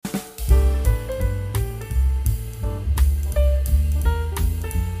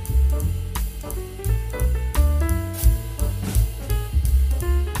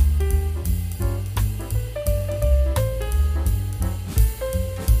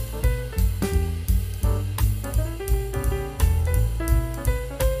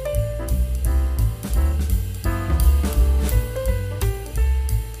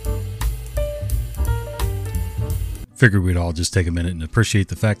Figured we'd all just take a minute and appreciate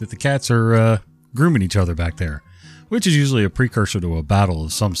the fact that the cats are grooming each other back there, which is usually a precursor to a battle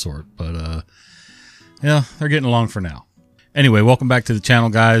of some sort. But yeah, they're getting along for now. Anyway, welcome back to the channel,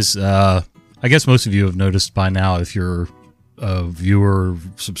 guys. I guess most of you have noticed by now, if you're a viewer,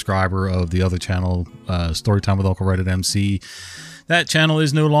 subscriber of the other channel, Storytime with Uncle Reddit MC, that channel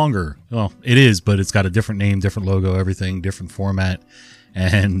is no longer. Well, it is, but it's got a different name, different logo, everything, different format,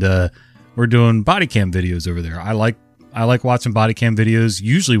 and we're doing body cam videos over there. I like watching body cam videos.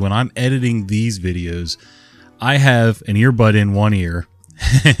 Usually when I'm editing these videos, I have an earbud in one ear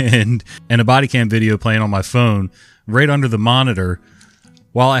and a body cam video playing on my phone right under the monitor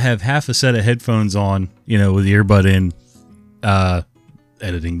while I have half a set of headphones on, you know, with the earbud in,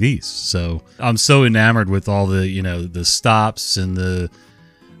 editing these. So I'm so enamored with all the, you know, the stops and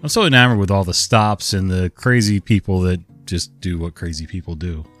I'm so enamored with all the stops and the crazy people that just do what crazy people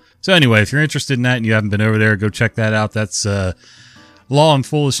do. So anyway, if you're interested in that and you haven't been over there, go check that out. That's Law and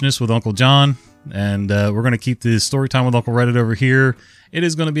Foolishness with Uncle John. And we're going to keep the Storytime with Uncle Reddit over here. It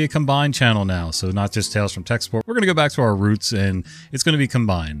is going to be a combined channel now. So not just Tales from Tech Support. We're going to go back to our roots and it's going to be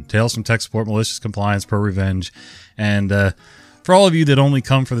combined. Tales from Tech Support, Malicious Compliance, Pro Revenge. And for all of you that only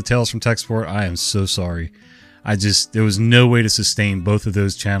come for the Tales from Tech Support, I am so sorry. There was no way to sustain both of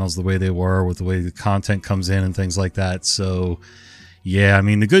those channels the way they were, with the way the content comes in and things like that. So yeah, I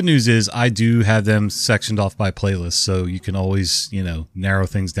mean, the good news is I do have them sectioned off by playlists, so you can always, you know, narrow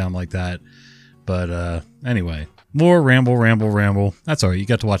things down like that. But anyway, more ramble. That's all right. You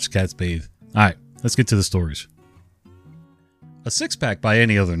got to watch the cats bathe. All right, let's get to the stories. A six-pack by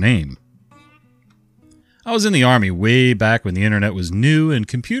any other name. I was in the Army way back when the internet was new and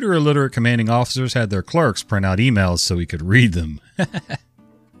computer illiterate commanding officers had their clerks print out emails so we could read them.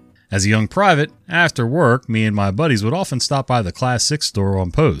 As a young private, after work, me and my buddies would often stop by the Class 6 store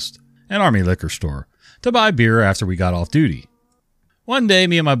on post, an Army liquor store, to buy beer after we got off duty. One day,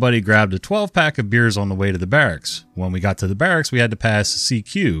 me and my buddy grabbed a 12-pack of beers on the way to the barracks. When we got to the barracks, we had to pass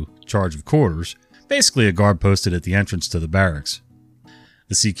CQ, charge of quarters, basically a guard posted at the entrance to the barracks.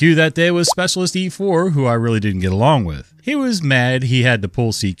 The CQ that day was Specialist E4, who I really didn't get along with. He was mad he had to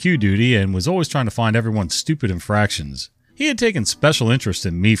pull CQ duty and was always trying to find everyone's stupid infractions. He had taken special interest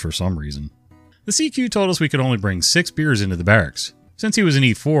in me for some reason. The CQ told us we could only bring 6 beers into the barracks. Since he was an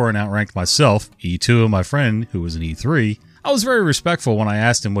E4 and outranked myself, E2 and my friend, who was an E3, I was very respectful when I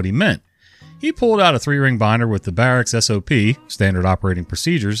asked him what he meant. He pulled out a 3-ring binder with the barracks SOP, Standard Operating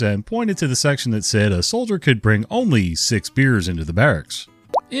Procedures, and pointed to the section that said a soldier could bring only 6 beers into the barracks.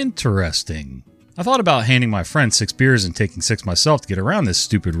 Interesting. I thought about handing my friend 6 beers and taking 6 myself to get around this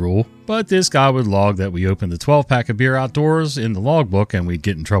stupid rule, but this guy would log that we opened the 12-pack of beer outdoors in the logbook and we'd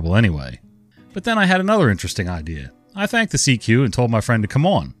get in trouble anyway. But then I had another interesting idea. I thanked the CQ and told my friend to come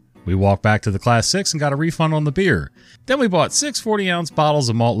on. We walked back to the Class 6 and got a refund on the beer. Then we bought 6 40-ounce bottles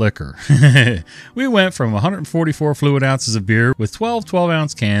of malt liquor. We went from 144 fluid ounces of beer with 12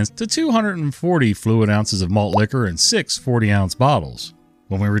 12-ounce cans to 240 fluid ounces of malt liquor and 6 40-ounce bottles.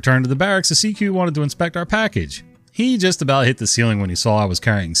 When we returned to the barracks, the CQ wanted to inspect our package. He just about hit the ceiling when he saw I was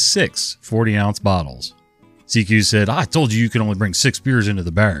carrying 6 40-ounce bottles. CQ said, "I told you could only bring 6 beers into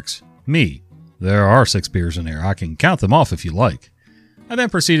the barracks." Me, "There are 6 beers in there. I can count them off if you like." I then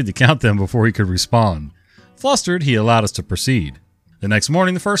proceeded to count them before he could respond. Flustered, he allowed us to proceed. The next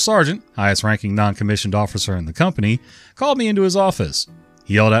morning, the first sergeant, highest ranking non-commissioned officer in the company, called me into his office.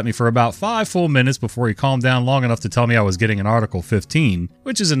 He yelled at me for about 5 full minutes before he calmed down long enough to tell me I was getting an Article 15,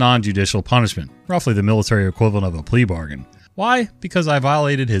 which is a non-judicial punishment, roughly the military equivalent of a plea bargain. Why? Because I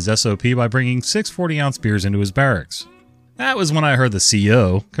violated his SOP by bringing 6 40-ounce beers into his barracks. That was when I heard the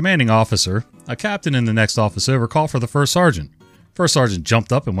CO, commanding officer, a captain in the next office over, call for the first sergeant. First sergeant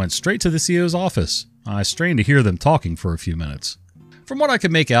jumped up and went straight to the CO's office. I strained to hear them talking for a few minutes. From what I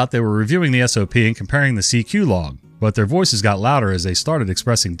could make out, they were reviewing the SOP and comparing the CQ log, but their voices got louder as they started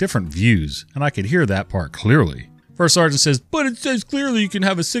expressing different views, and I could hear that part clearly. First sergeant says, "But it says clearly you can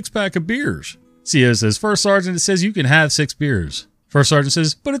have a 6-pack of beers." CO says, "First sergeant, it says you can have 6 beers." First sergeant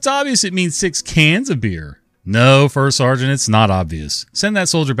says, "But it's obvious it means 6 cans of beer." "No, first sergeant, it's not obvious. Send that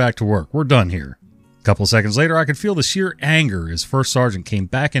soldier back to work. We're done here." A couple seconds later, I could feel the sheer anger as first sergeant came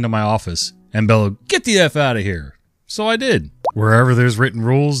back into my office and bellowed, "Get the F out of here." So I did. Wherever there's written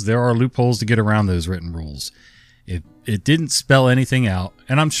rules, there are loopholes to get around those written rules. It didn't spell anything out,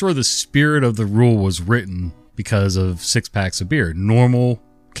 and I'm sure the spirit of the rule was written because of 6 packs of beer, normal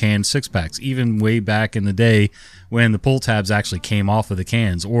canned 6 packs, even way back in the day when the pull tabs actually came off of the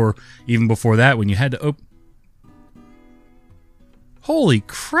cans, or even before that when you had to open. Holy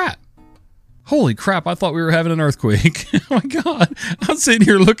crap! Holy crap, I thought we were having an earthquake. Oh my God. I'm sitting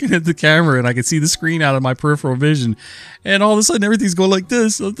here looking at the camera and I can see the screen out of my peripheral vision. And all of a sudden everything's going like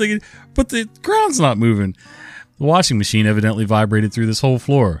this. I'm thinking, but the ground's not moving. The washing machine evidently vibrated through this whole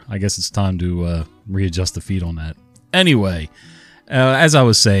floor. I guess it's time to readjust the feet on that. Anyway, as I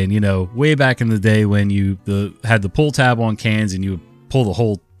was saying, way back in the day when you had the pull tab on cans and you would pull the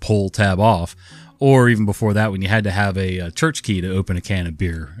whole pull tab off, or even before that when you had to have a church key to open a can of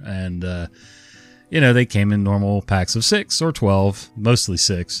beer. And, they came in normal packs of 6 or 12, mostly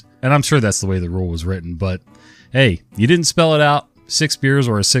 6. And I'm sure that's the way the rule was written. But, hey, you didn't spell it out, 6 beers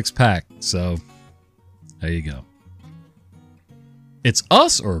or a 6-pack. So, there you go. It's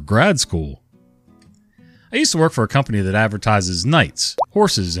us or grad school. I used to work for a company that advertises knights,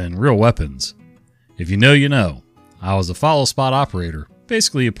 horses, and real weapons. If you know, you know. I was a follow spot operator.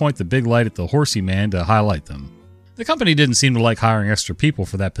 Basically, you point the big light at the horsey man to highlight them. The company didn't seem to like hiring extra people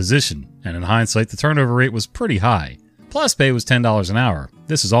for that position, and in hindsight, the turnover rate was pretty high. Plus, pay was $10 an hour.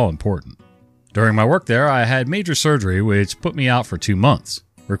 This is all important. During my work there, I had major surgery, which put me out for 2 months,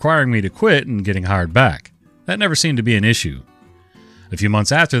 requiring me to quit and getting hired back. That never seemed to be an issue. A few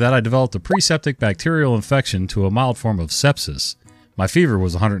months after that, I developed a preseptic bacterial infection to a mild form of sepsis. My fever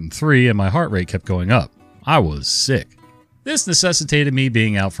was 103 and my heart rate kept going up. I was sick. This necessitated me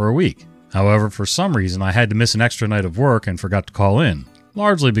being out for a week. However, for some reason, I had to miss an extra night of work and forgot to call in,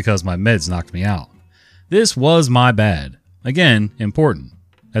 largely because my meds knocked me out. This was my bad. Again, important.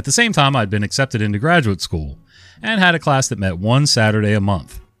 At the same time, I'd been accepted into graduate school and had a class that met one Saturday a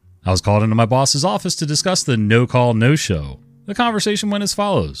month. I was called into my boss's office to discuss the no-call, no-show. The conversation went as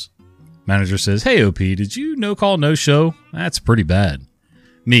follows. Manager says, "Hey OP, did you no-call, no-show? That's pretty bad."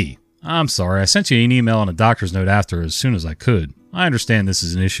 Me, "I'm sorry, I sent you an email and a doctor's note after as soon as I could. I understand this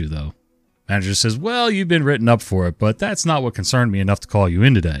is an issue though." Manager says, "Well, you've been written up for it, but that's not what concerned me enough to call you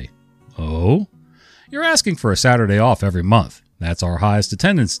in today." "Oh? You're asking for a Saturday off every month. That's our highest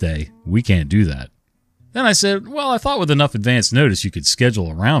attendance day. We can't do that." Then I said, "Well, I thought with enough advance notice you could schedule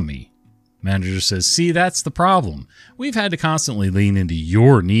around me." Manager says, "See, that's the problem. We've had to constantly lean into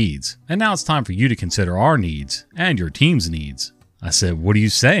your needs, and now it's time for you to consider our needs and your team's needs." I said, "What are you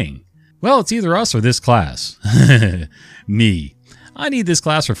saying?" "Well, it's either us or this class." Me, "I need this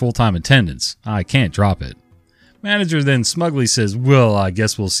class for full-time attendance. I can't drop it." Manager then smugly says, "Well, I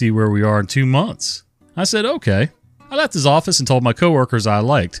guess we'll see where we are in 2 months." I said, "Okay." I left his office and told my coworkers I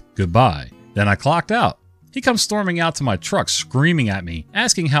liked goodbye. Then I clocked out. He comes storming out to my truck screaming at me,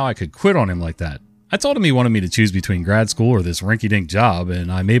 asking how I could quit on him like that. I told him he wanted me to choose between grad school or this rinky-dink job,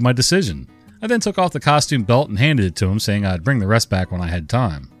 and I made my decision. I then took off the costume belt and handed it to him, saying I'd bring the rest back when I had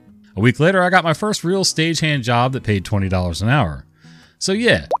time. A week later, I got my first real stagehand job that paid $20 an hour. So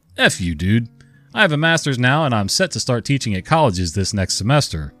yeah, F you, dude. I have a master's now, and I'm set to start teaching at colleges this next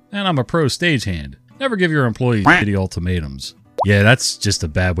semester, and I'm a pro stagehand. Never give your employees shitty ultimatums. Yeah, that's just a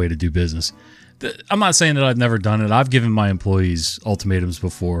bad way to do business. I'm not saying that I've never done it. I've given my employees ultimatums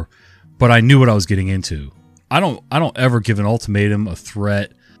before, but I knew what I was getting into. I don't ever give an ultimatum, a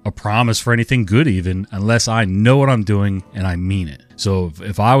threat, a promise for anything good even, unless I know what I'm doing and I mean it. So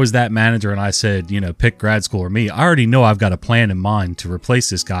if I was that manager and I said, pick grad school or me, I already know I've got a plan in mind to replace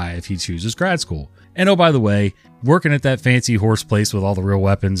this guy if he chooses grad school. And oh, by the way, working at that fancy horse place with all the real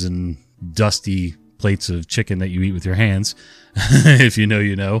weapons and dusty plates of chicken that you eat with your hands, if you know,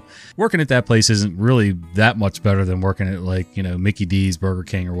 you know. Working at that place isn't really that much better than working at Mickey D's, Burger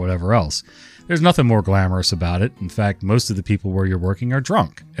King, or whatever else. There's nothing more glamorous about it. In fact, most of the people where you're working are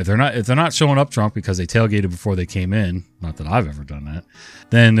drunk. If they're not showing up drunk because they tailgated before they came in, not that I've ever done that,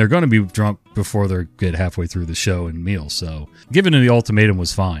 then they're going to be drunk before they get halfway through the show and meal. So giving them the ultimatum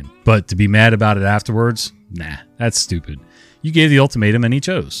was fine, but to be mad about it afterwards, nah, that's stupid. You gave the ultimatum and he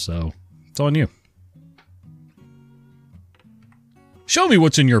chose, so it's on you. Show me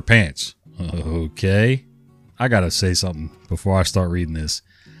what's in your pants. Okay. I gotta say something before I start reading this.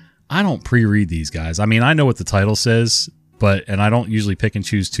 I don't pre-read these guys. I mean, I know what the title says, and I don't usually pick and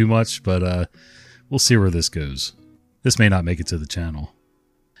choose too much, but we'll see where this goes. This may not make it to the channel.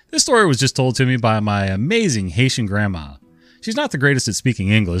 This story was just told to me by my amazing Haitian grandma. She's not the greatest at speaking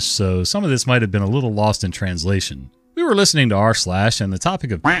English, so some of this might have been a little lost in translation. We were listening to r/, and the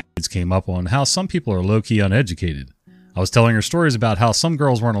topic of came up on how some people are low-key uneducated. I was telling her stories about how some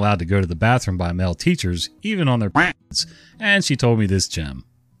girls weren't allowed to go to the bathroom by male teachers, even on their periods, and she told me this gem.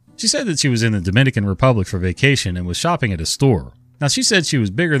 She said that she was in the Dominican Republic for vacation and was shopping at a store. Now, she said she was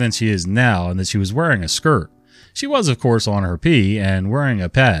bigger than she is now and that she was wearing a skirt. She was, of course, on her pee and wearing a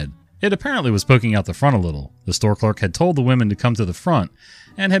pad. It apparently was poking out the front a little. The store clerk had told the women to come to the front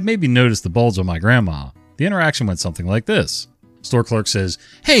and had maybe noticed the bulge on my grandma. The interaction went something like this. Store clerk says,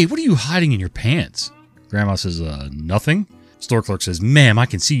 "Hey, what are you hiding in your pants?" Grandma says, "Nothing." Store clerk says, "Ma'am, I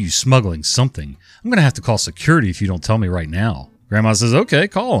can see you smuggling something. I'm going to have to call security if you don't tell me right now." Grandma says, "Okay,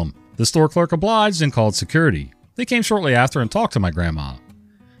 call them." The store clerk obliged and called security. They came shortly after and talked to my grandma.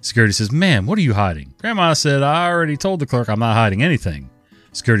 Security says, "Ma'am, what are you hiding?" Grandma said, "I already told the clerk I'm not hiding anything."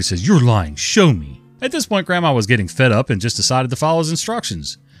 Security says, "You're lying. Show me." At this point, Grandma was getting fed up and just decided to follow his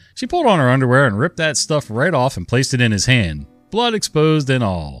instructions. She pulled on her underwear and ripped that stuff right off and placed it in his hand, blood exposed and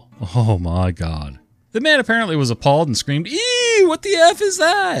all. Oh my God. The man apparently was appalled and screamed, "Eee, what the F is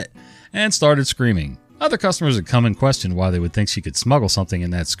that?" and started screaming. Other customers had come and questioned why they would think she could smuggle something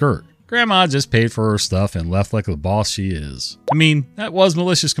in that skirt. Grandma just paid for her stuff and left like the boss she is. I mean, that was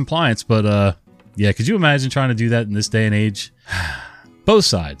malicious compliance, but yeah, could you imagine trying to do that in this day and age? Both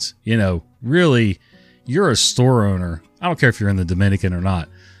sides, really, you're a store owner. I don't care if you're in the Dominican or not.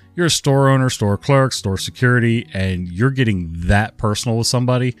 You're a store owner, store clerk, store security, and you're getting that personal with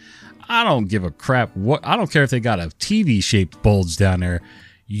somebody. I don't give a crap I don't care if they got a TV-shaped bulge down there.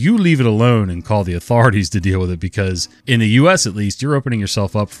 You leave it alone and call the authorities to deal with it, because in the U.S. at least, you're opening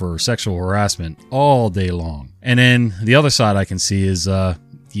yourself up for sexual harassment all day long. And then the other side I can see is, the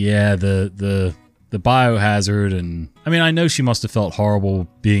biohazard. And I mean, I know she must have felt horrible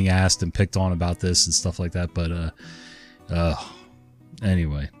being asked and picked on about this and stuff like that. But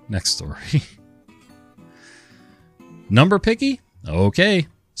anyway, next story. Number picky? Okay.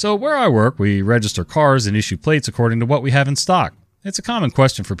 So where I work, we register cars and issue plates according to what we have in stock. It's a common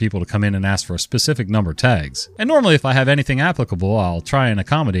question for people to come in and ask for a specific number tags. And normally if I have anything applicable, I'll try and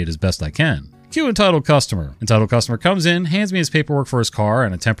accommodate as best I can. Cue entitled customer. Entitled customer comes in, hands me his paperwork for his car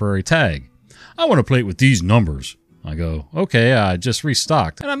and a temporary tag. "I want a plate with these numbers." I go, "Okay, I just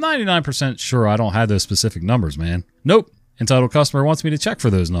restocked, and I'm 99% sure I don't have those specific numbers, man." "Nope. Entitled customer wants me to check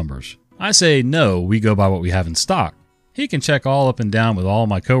for those numbers." I say, "No, we go by what we have in stock." He can check all up and down with all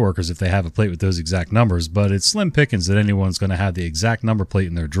my coworkers if they have a plate with those exact numbers, but it's slim pickings that anyone's going to have the exact number plate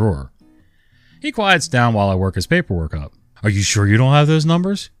in their drawer. He quiets down while I work his paperwork up. "Are you sure you don't have those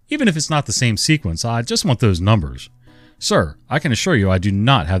numbers? Even if it's not the same sequence, I just want those numbers." "Sir, I can assure you I do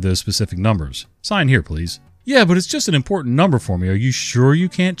not have those specific numbers. Sign here, please." "Yeah, but it's just an important number for me. Are you sure you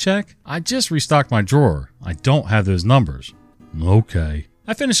can't check? I just restocked my drawer. I don't have those numbers." "Okay."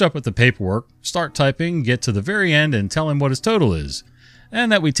 I finish up with the paperwork, start typing, get to the very end and tell him what his total is,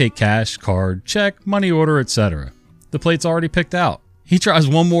 and that we take cash, card, check, money order, etc. The plate's already picked out. He tries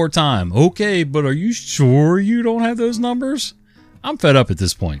one more time. "Okay, but are you sure you don't have those numbers?" I'm fed up at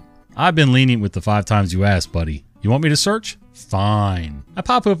this point. I've been lenient with the 5 times you asked, buddy. You want me to search? Fine. I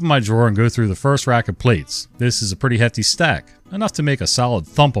pop open my drawer and go through the first rack of plates. This is a pretty hefty stack, enough to make a solid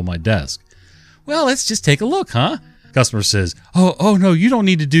thump on my desk. "Well, let's just take a look, huh?" Customer says, Oh, no, you don't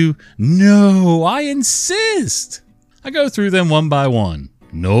need to do." "No, I insist." I go through them one by one.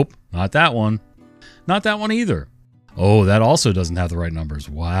 "Nope, not that one. Not that one either. Oh, that also doesn't have the right numbers.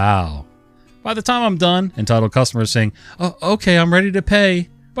 Wow." By the time I'm done, entitled customer is saying, "Oh, okay, I'm ready to pay."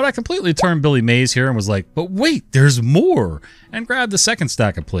 But I completely turned Billy Mays here and was like, "But wait, there's more," and grabbed the second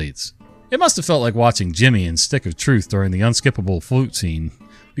stack of plates. It must have felt like watching Jimmy in Stick of Truth during the unskippable flute scene,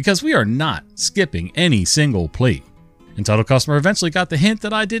 because we are not skipping any single plate. Entitled customer eventually got the hint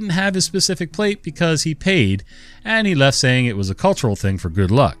that I didn't have his specific plate because he paid, and he left saying it was a cultural thing for good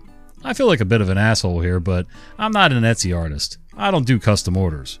luck. I feel like a bit of an asshole here, but I'm not an Etsy artist. I don't do custom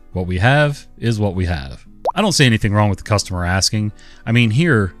orders. What we have is what we have. I don't see anything wrong with the customer asking. I mean,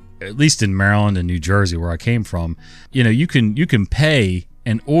 here, at least in Maryland and New Jersey where I came from, you can pay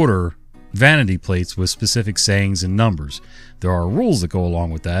and order vanity plates with specific sayings and numbers. There are rules that go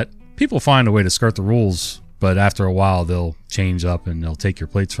along with that. People find a way to skirt the rules, but after a while they'll change up and they'll take your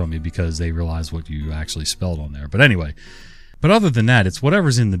plates from you because they realize what you actually spelled on there. But anyway, other than that, it's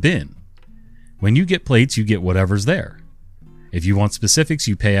whatever's in the bin. When you get plates, you get whatever's there. If you want specifics,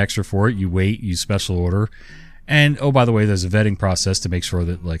 you pay extra for it, you wait, you special order. And, oh, by the way, there's a vetting process to make sure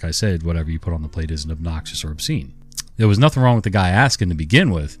that, like I said, whatever you put on the plate isn't obnoxious or obscene. There was nothing wrong with the guy asking to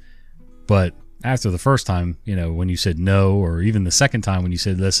begin with, but after the first time, when you said no, or even the second time when you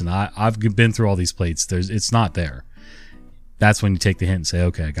said, "Listen, I've been through all these plates, it's not there." That's when you take the hint and say,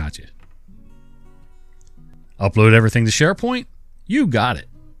 "Okay, I got you." Upload everything to SharePoint? You got it.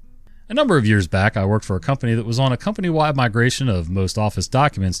 A number of years back, I worked for a company that was on a company-wide migration of most Office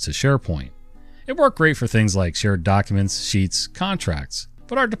documents to SharePoint. It worked great for things like shared documents, sheets, contracts,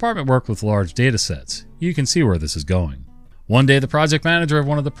 but our department worked with large data sets. You can see where this is going. One day, the project manager of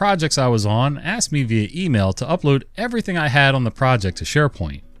one of the projects I was on asked me via email to upload everything I had on the project to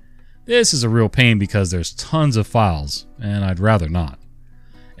SharePoint. This is a real pain because there's tons of files, and I'd rather not.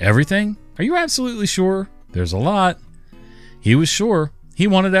 "Everything? Are you absolutely sure? There's a lot." He was sure he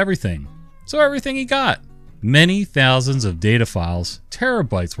wanted everything. So everything he got. Many thousands of data files,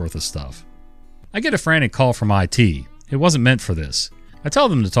 terabytes worth of stuff. I get a frantic call from IT. It wasn't meant for this. I tell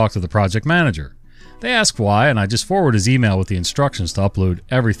them to talk to the project manager. They ask why, and I just forward his email with the instructions to upload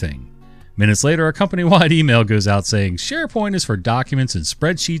everything. Minutes later, a company-wide email goes out saying SharePoint is for documents and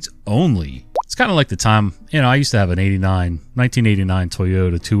spreadsheets only. It's kind of like the time, I used to have an 1989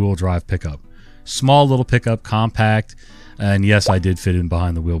 Toyota two-wheel drive pickup. Small little pickup, compact, and yes, I did fit in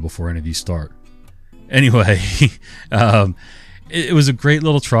behind the wheel before any of you start. Anyway, it was a great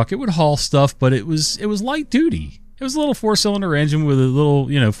little truck. It would haul stuff, but it was light duty. It was a little 4-cylinder engine with a little,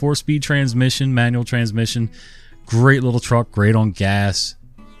 4-speed transmission, manual transmission. Great little truck, great on gas.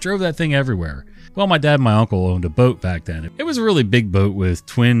 Drove that thing everywhere. Well, my dad and my uncle owned a boat back then. It was a really big boat with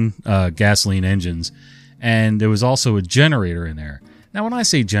twin gasoline engines, and there was also a generator in there. Now, when I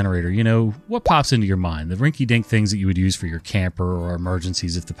say generator, what pops into your mind? The rinky-dink things that you would use for your camper or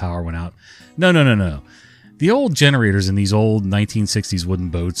emergencies if the power went out? No. The old generators in these old 1960s wooden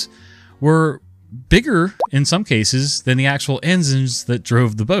boats were bigger, in some cases, than the actual engines that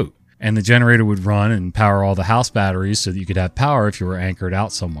drove the boat. And the generator would run and power all the house batteries so that you could have power if you were anchored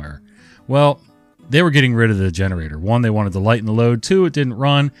out somewhere. Well, they were getting rid of the generator. 1, they wanted to lighten the load. 2, it didn't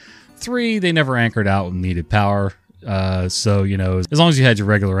run. 3, they never anchored out and needed power. So, as long as you had your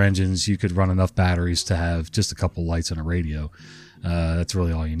regular engines, you could run enough batteries to have just a couple lights and a radio. That's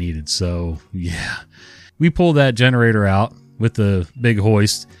really all you needed. So, yeah. We pulled that generator out with the big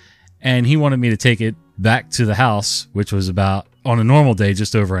hoist, and he wanted me to take it back to the house, which was about, on a normal day,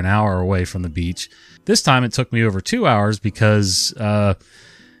 just over an hour away from the beach. This time it took me over 2 hours because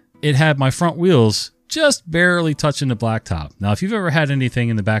it had my front wheels just barely touching the blacktop. Now, if you've ever had anything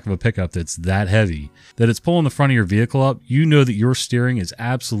in the back of a pickup that's that heavy, that it's pulling the front of your vehicle up, you know that your steering is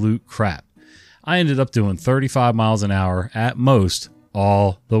absolute crap. I ended up doing 35 miles an hour at most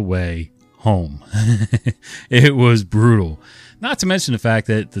all the way home. It was brutal. Not to mention the fact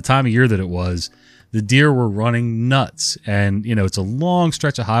that the time of year that it was, the deer were running nuts. And, it's a long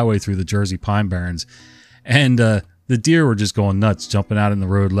stretch of highway through the Jersey Pine Barrens. And the deer were just going nuts, jumping out in the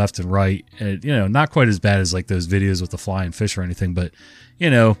road left and right. And, not quite as bad as like those videos with the flying fish or anything, but,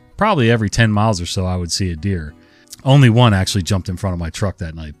 probably every 10 miles or so I would see a deer. Only one actually jumped in front of my truck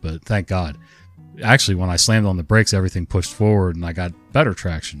that night, but thank God. Actually, when I slammed on the brakes, everything pushed forward and I got better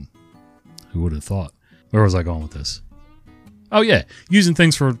traction. Who would have thought? Where was I going with this? Oh, yeah. Using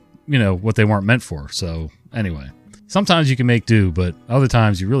things for, what they weren't meant for. So, anyway. Sometimes you can make do, but other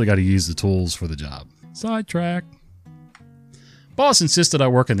times you really got to use the tools for the job. Sidetrack. Boss insisted I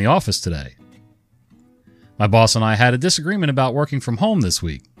work in the office today. My boss and I had a disagreement about working from home this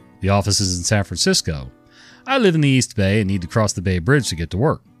week. The office is in San Francisco. I live in the East Bay and need to cross the Bay Bridge to get to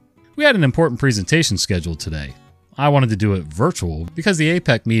work. We had an important presentation scheduled today. I wanted to do it virtual because the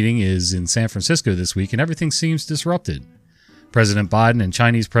APEC meeting is in San Francisco this week and everything seems disrupted. President Biden and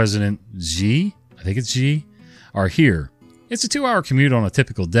Chinese President Xi, I think it's Xi, are here. It's a 2-hour commute on a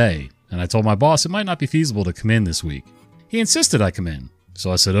typical day, and I told my boss it might not be feasible to come in this week. He insisted I come in,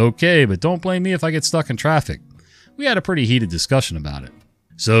 so I said, okay, but don't blame me if I get stuck in traffic. We had a pretty heated discussion about it.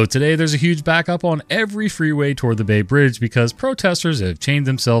 So today there's a huge backup on every freeway toward the Bay Bridge because protesters have chained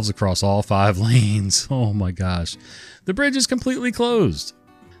themselves across all 5 lanes. Oh my gosh. The bridge is completely closed.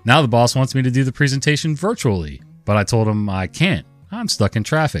 Now the boss wants me to do the presentation virtually, but I told him I can't. I'm stuck in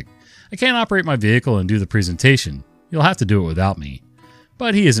traffic. I can't operate my vehicle and do the presentation. You'll have to do it without me.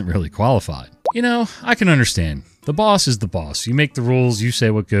 But he isn't really qualified. I can understand. The boss is the boss. You make the rules, you say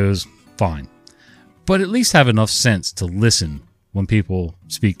what goes, fine. But at least have enough sense to listen when people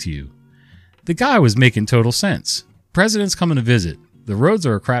speak to you. The guy was making total sense. President's coming to visit. The roads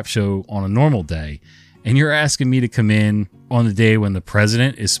are a crap show on a normal day, and you're asking me to come in on the day when the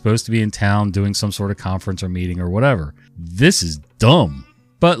president is supposed to be in town doing some sort of conference or meeting or whatever. This is dumb.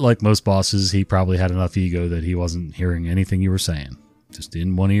 But like most bosses, he probably had enough ego that he wasn't hearing anything you were saying. Just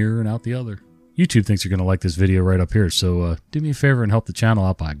in one ear and out the other. YouTube thinks you're going to like this video right up here, so do me a favor and help the channel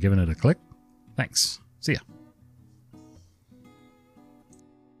out by giving it a click. Thanks. See ya.